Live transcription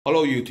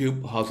Hello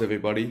YouTube, how's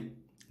everybody?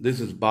 This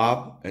is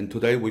Bob, and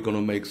today we're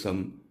gonna make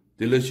some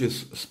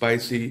delicious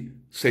spicy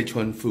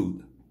Szechuan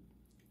food,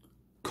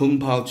 Kung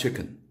Pao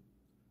Chicken.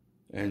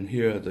 And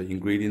here are the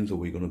ingredients that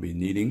we're gonna be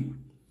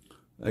needing.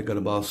 I got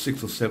about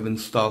 6 or 7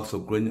 stalks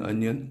of green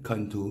onion cut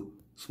into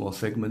small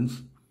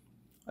segments.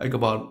 I got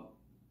about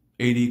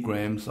 80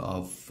 grams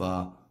of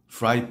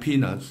fried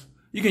peanuts.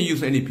 You can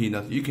use any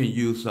peanut. You can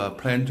use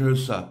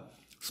Planter's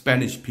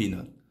Spanish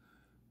peanut.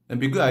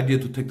 And it'd be a good idea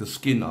to take the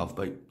skin off,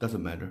 but it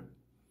doesn't matter.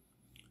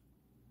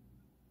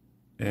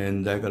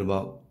 And I got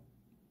about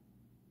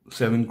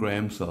 7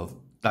 grams of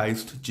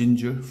diced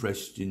ginger,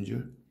 fresh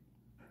ginger.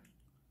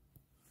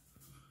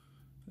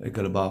 I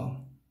got about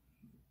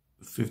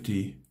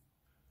 50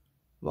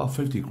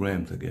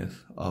 grams, I guess,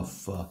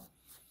 of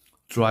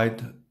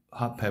dried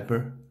hot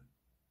pepper.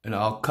 And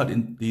I'll cut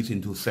these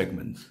into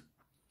segments.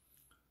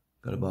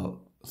 Got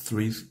about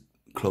 3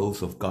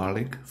 cloves of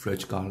garlic,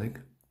 fresh garlic.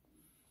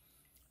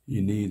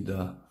 You need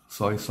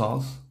soy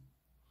sauce.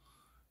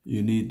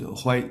 You need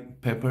white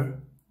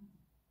pepper.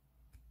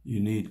 You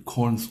need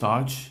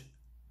cornstarch.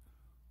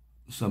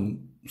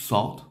 Some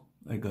salt.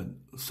 I got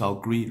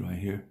salt green right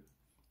here.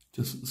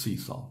 Just sea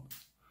salt.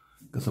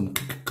 Got some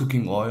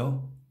cooking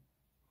oil.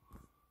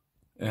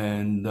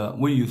 And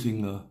we're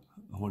using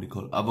what do you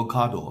call it?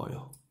 Avocado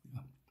oil.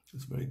 Yeah,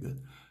 it's very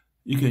good.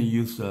 You can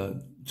use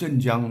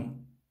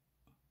zhenjiang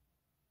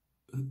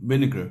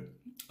vinegar,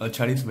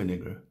 Chinese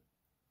vinegar.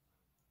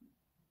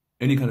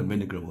 Any kind of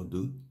vinegar will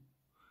do.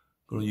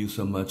 Gonna use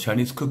some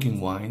Chinese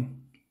cooking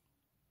wine.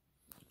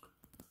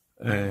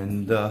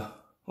 And I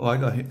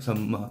got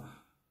some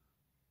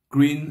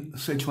green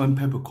Szechuan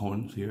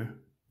peppercorns here.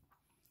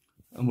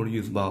 I'm gonna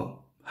use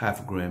about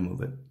half a gram of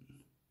it.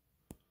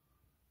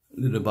 A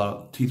little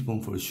about a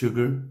teaspoonful of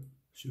sugar.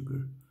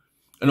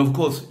 And of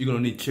course, you're gonna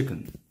need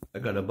chicken.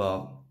 I'm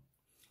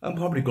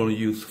probably gonna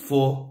use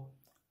 4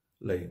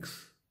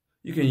 legs.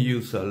 You can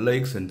use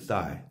legs and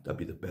thigh, that'd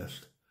be the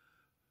best.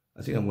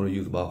 I think I'm going to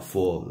use about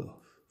 4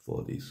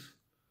 of these.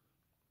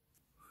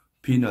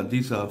 Peanut,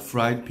 these are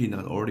fried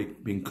peanut already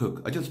being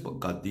cooked. I just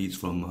got these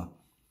from a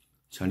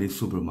Chinese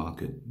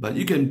supermarket. But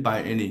you can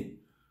buy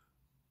any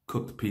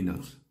cooked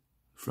peanuts,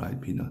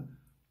 fried peanut.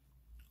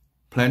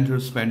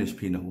 Planter's Spanish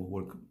peanut will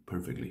work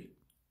perfectly.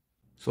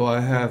 So I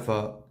have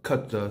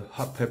cut the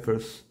hot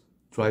peppers,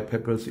 dried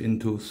peppers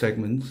into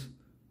segments,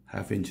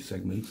 half-inch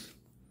segments.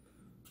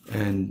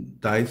 And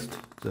diced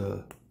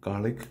the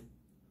garlic.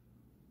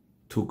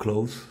 2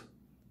 cloves,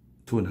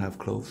 2½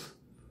 cloves.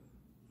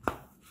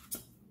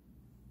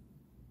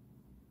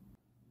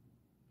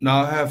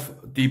 Now I have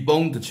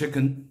deboned the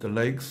chicken, the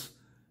legs,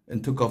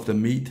 and took off the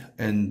meat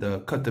and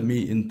cut the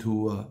meat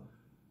into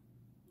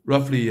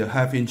roughly a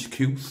 ½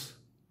 cubes.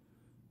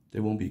 They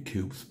won't be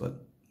cubes,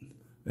 but.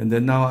 And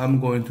then now I'm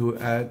going to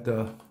add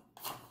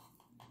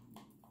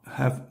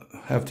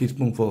half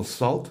teaspoonful of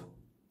salt,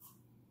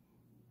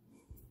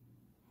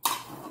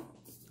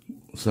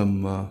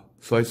 some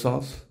soy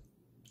sauce.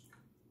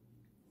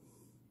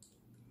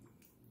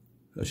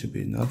 That should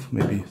be enough,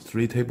 maybe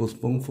 3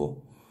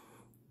 tablespoonfuls.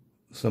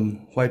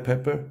 Some white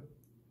pepper,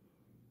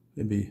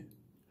 maybe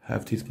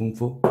 ½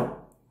 teaspoonful.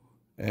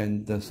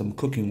 And some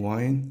cooking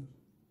wine.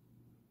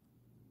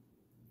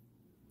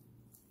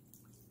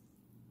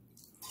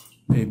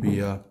 Maybe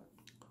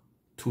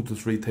 2 to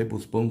 3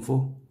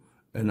 tablespoonfuls.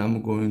 And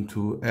I'm going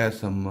to add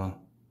some,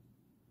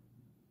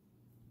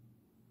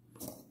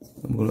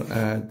 I'm going to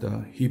add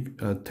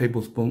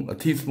a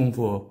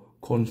teaspoonful of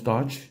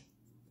cornstarch,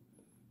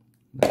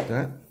 like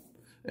that.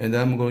 And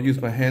then I'm going to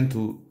use my hand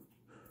to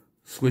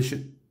squish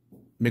it,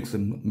 mix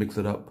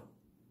it up.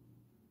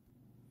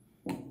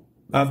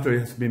 After it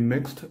has been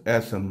mixed,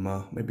 add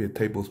some, maybe a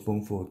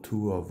tablespoonful or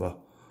 2 of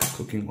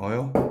cooking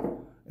oil,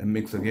 and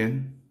mix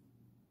again.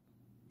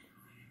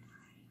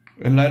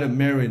 And let it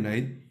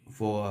marinate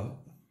for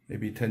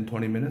maybe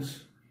 10-20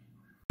 minutes.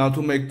 Now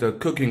to make the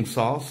cooking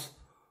sauce,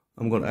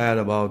 I'm going to add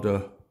about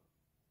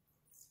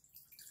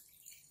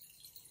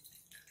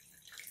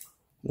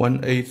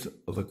 1/8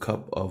 of a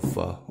cup of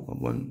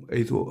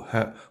 1/8 or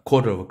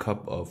quarter of a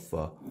cup of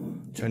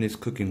Chinese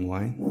cooking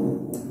wine.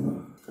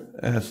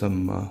 Add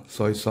some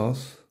soy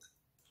sauce,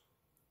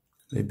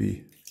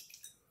 maybe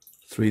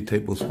 3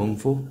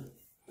 tablespoonfuls.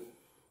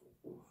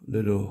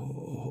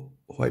 Little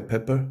white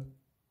pepper,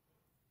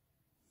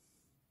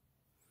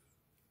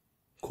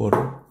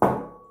 quarter.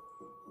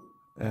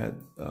 Add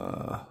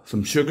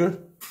some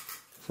sugar.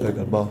 So I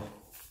got about,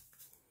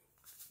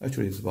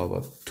 actually it's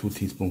about 2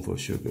 teaspoonfuls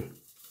of sugar.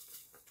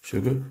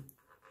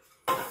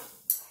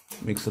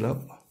 Mix it up.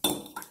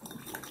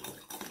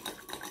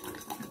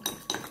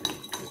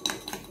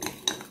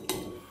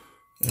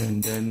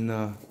 And then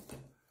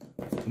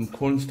some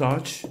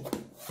cornstarch.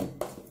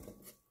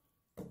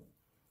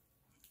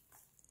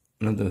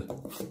 Another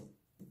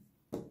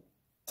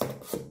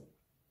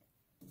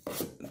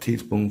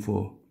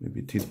teaspoonful,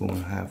 maybe 1.5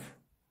 teaspoons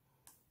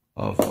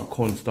of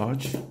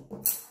cornstarch.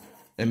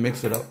 And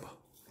mix it up.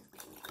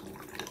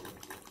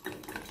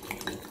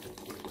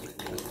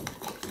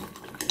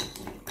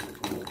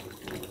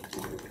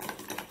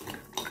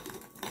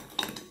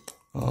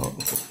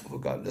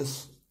 forgot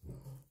this.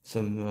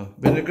 Some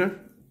vinegar.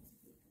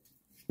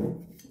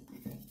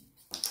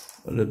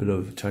 A little bit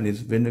of Chinese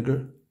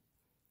vinegar.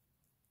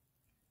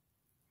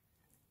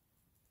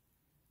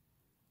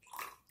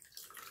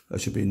 That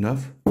should be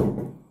enough.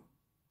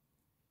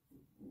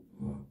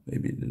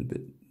 Maybe a little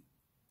bit.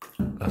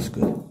 That's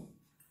good.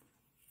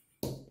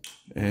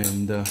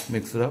 And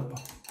mix it up.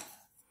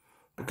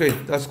 Okay,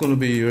 that's going to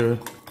be your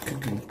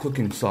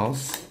cooking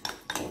sauce.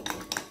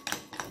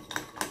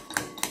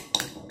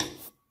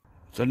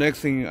 So next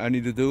thing I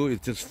need to do is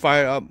just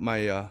fire up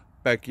my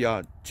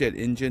backyard jet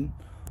engine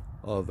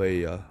of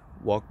a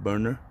wok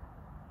burner.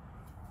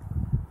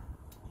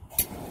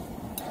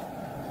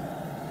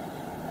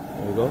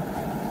 There we go.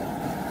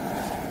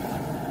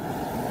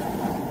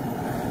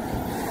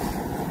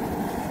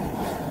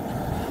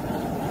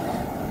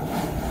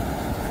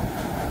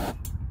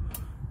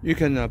 You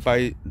can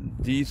buy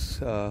these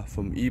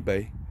from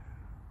eBay.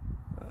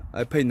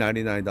 I paid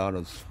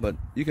 $99, but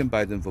you can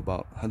buy them for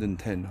about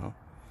 $110, huh?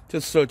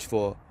 Just search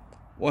for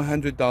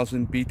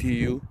 100,000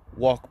 BTU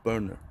wok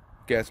burner,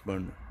 gas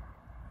burner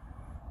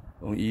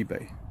on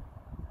eBay.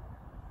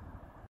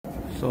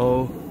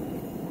 So,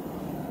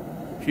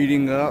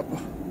 heating up.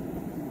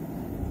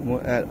 I'm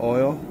gonna add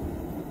oil.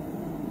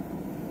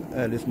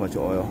 Add this much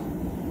oil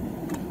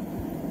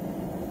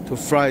to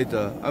fry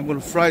I'm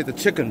gonna fry the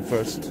chicken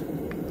first.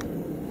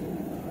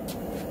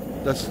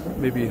 That's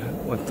maybe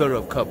 1/3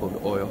 of a cup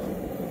of oil.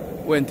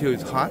 Wait until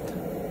it's hot,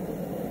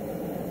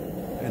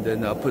 and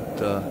then I'll put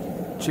the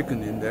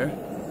chicken in there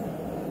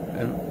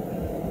and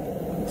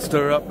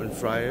stir up and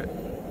fry it.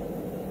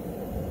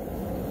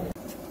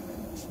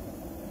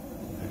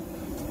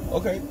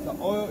 Okay, the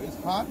oil is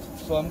hot,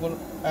 so I'm going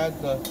to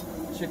add the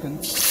chicken.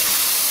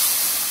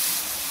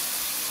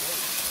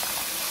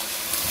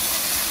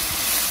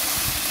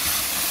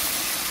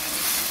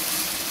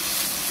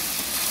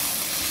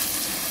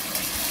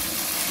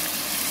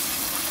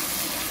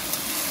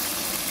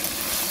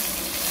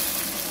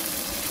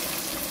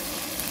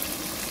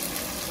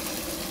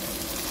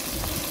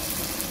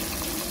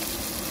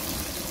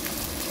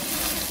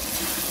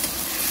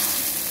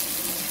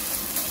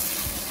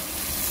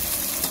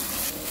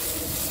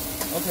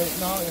 Okay,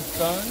 now it's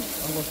done.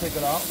 I'm going to take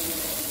it out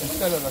and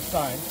set it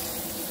aside.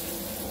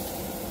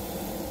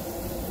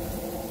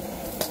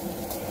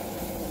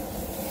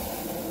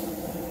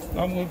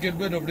 Now I'm going to get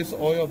rid of this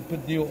oil and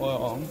put new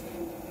oil on.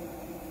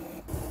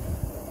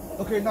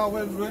 Okay, now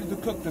we're ready to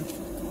cook the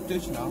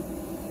dish now.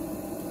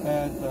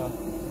 Add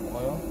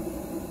oil.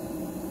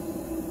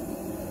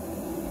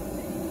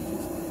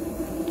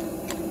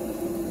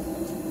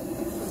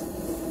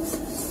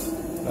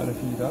 Let it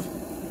heat up.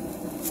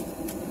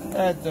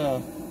 Add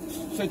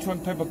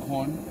Szechuan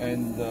peppercorn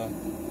and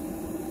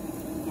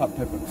hot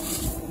pepper.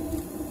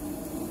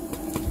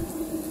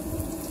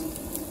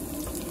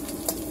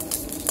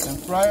 And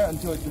fry it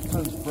until it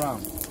turns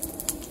brown.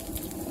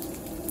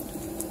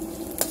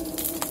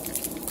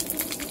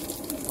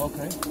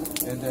 Okay,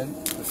 and then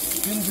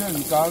ginger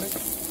and garlic.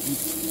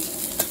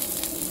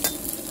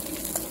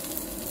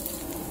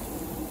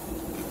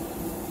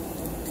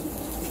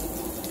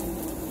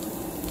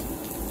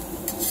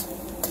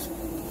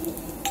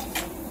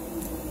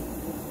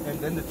 And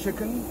then the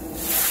chicken.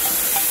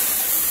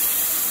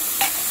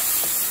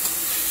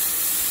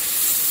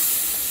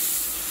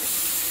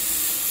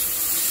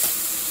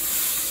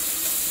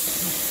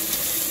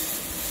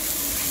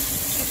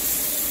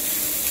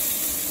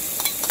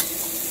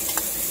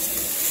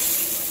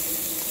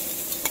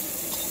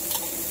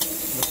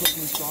 The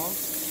cooking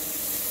sauce.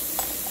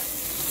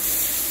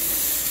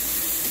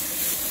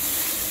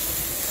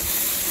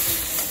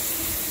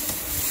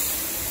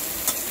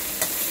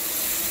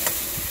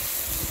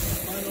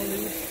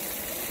 Finally,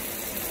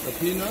 the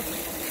peanuts.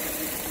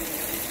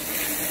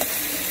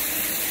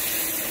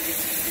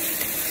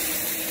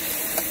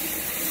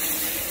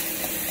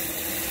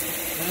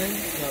 And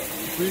the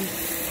green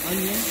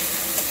onion.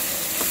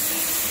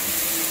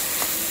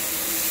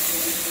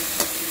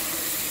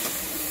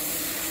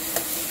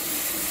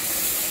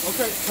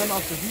 Okay, turn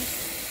off the heat.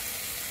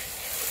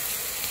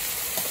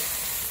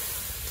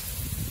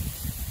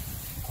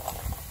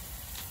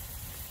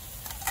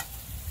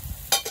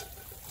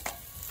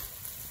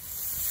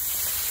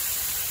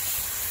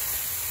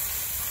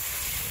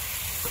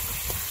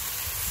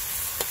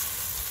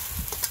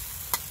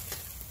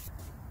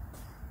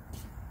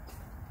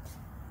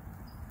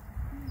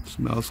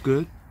 Smells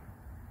good.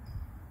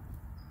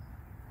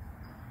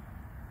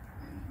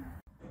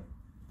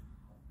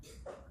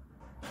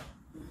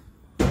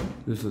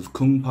 This is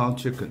Kung Pao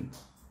Chicken.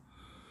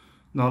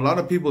 Now, a lot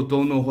of people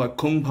don't know what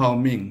Kung Pao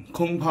means.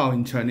 Kung Pao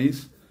in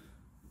Chinese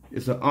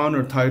is an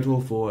honor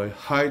title for a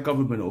high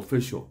government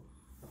official.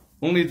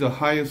 Only the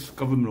highest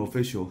government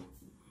official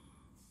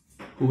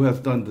who has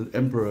done the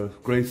emperor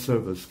great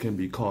service can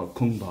be called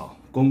Kung Pao,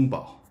 Gong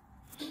Bao.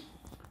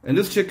 And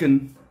this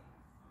chicken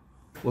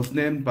was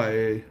named by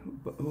a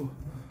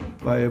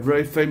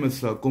very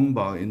famous Gong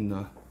Bao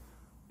in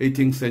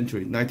 18th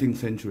century, 19th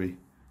century,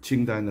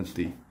 Qing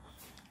dynasty,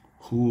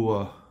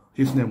 who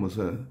his name was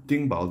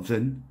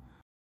BaoZhen.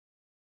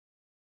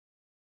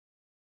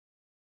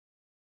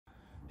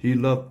 He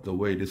loved the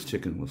way this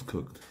chicken was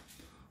cooked,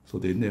 so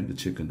they named the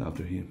chicken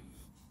after him.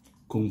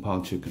 Kung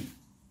Pao Chicken.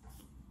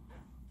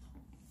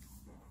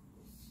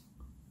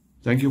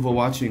 Thank you for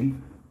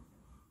watching.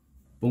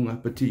 Bon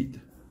appetit.